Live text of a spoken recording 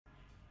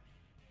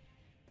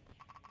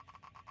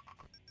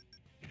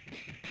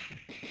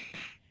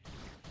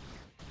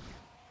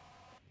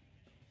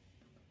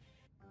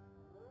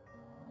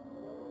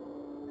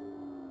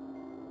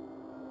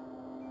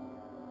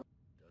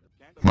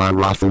my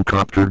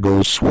rafflecopter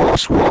goes swah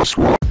swah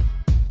swah.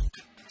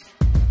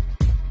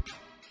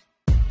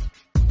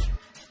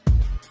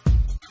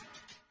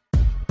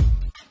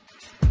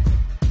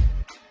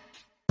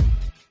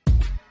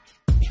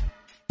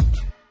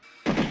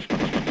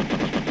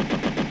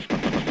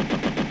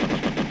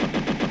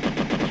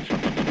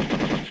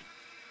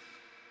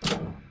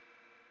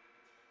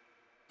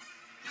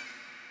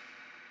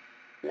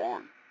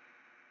 Why?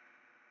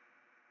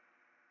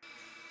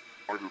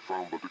 I have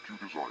found but the you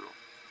desire.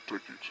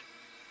 Take it.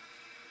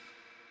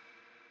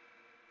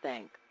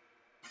 Thank.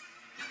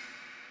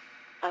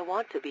 I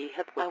want to be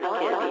hip with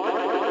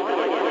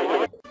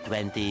the kids.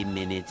 20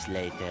 minutes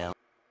later.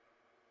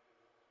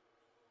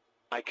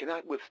 I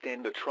cannot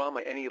withstand the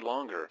trauma any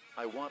longer.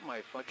 I want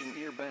my fucking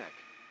ear back.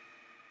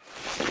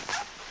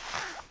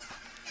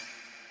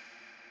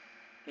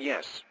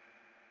 Yes.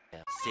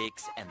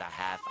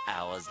 6.5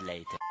 hours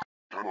later.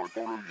 Can I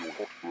borrow your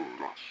hot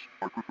bird ass?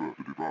 I prefer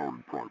to devour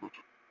in private.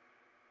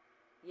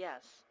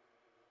 Yes.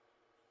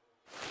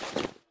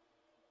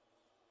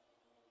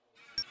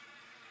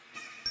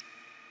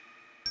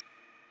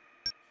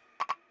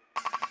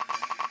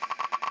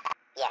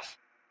 Yes.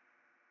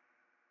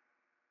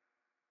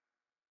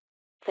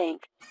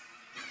 Think.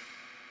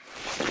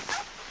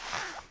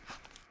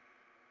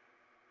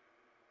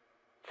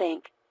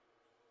 Think.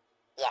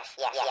 Yes,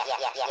 yes, yes, yes,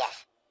 yes,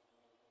 yes.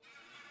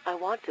 I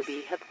want to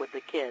be hip with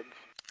the kids.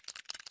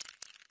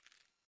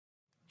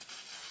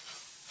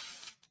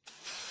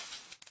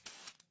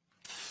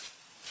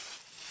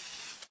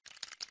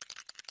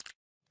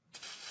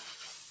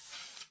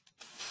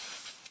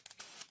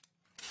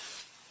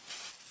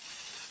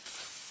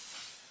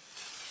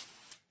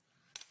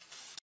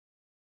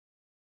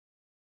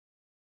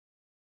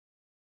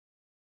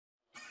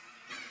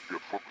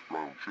 Get fucked,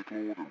 brown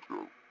shitlord, and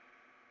go.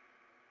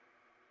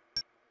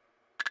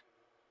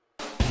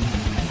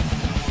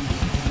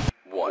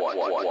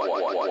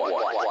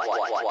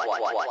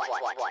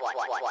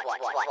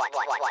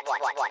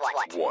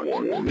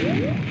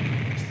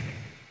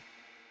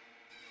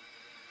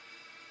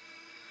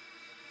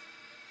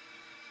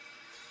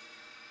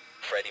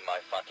 Freddy, my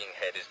fucking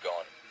head is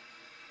gone.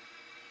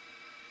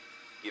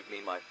 Give me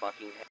my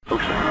fucking head.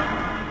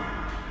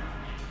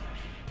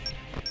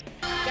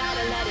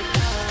 Gotta let it go.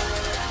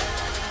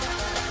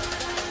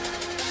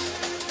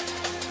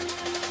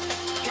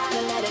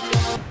 Gotta let it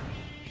go.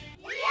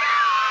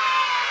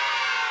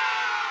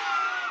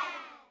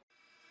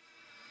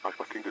 I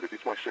fucking did it,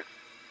 it's my shit.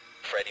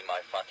 Freddy, my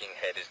fucking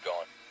head is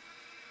gone.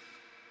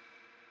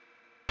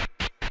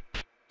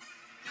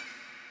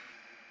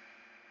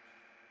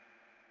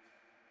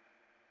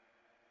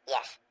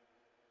 Yes.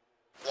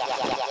 Yes, yes,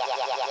 yes, yes,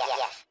 yes, yes, yes,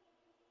 yes.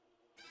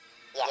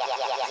 Yes, yes,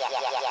 yes, yes, yes,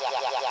 yes,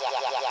 yes,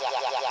 yes,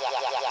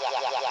 yes,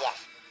 yes, yes, yes.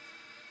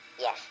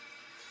 Yes.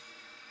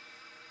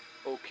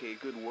 Okay,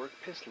 good work,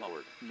 Piss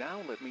Lord. Now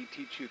let me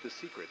teach you the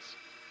secrets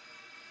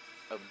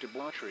of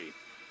debauchery.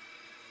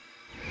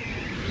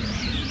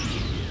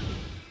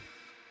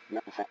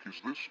 What the fuck is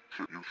this?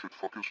 Shit, you shit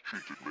fuckers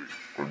cheated me.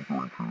 I'm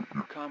going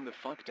to... Calm the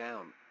fuck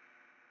down.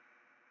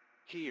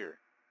 Here.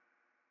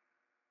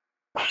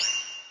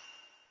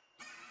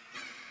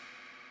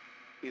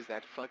 Is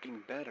that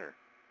fucking better?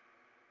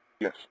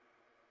 Yes.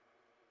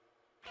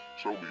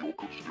 Sell me your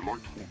goods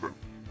delightful then.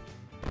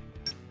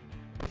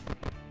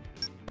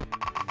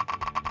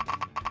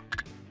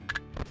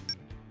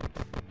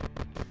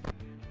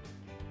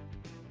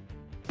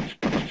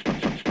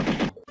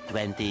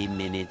 $20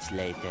 minutes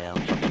later.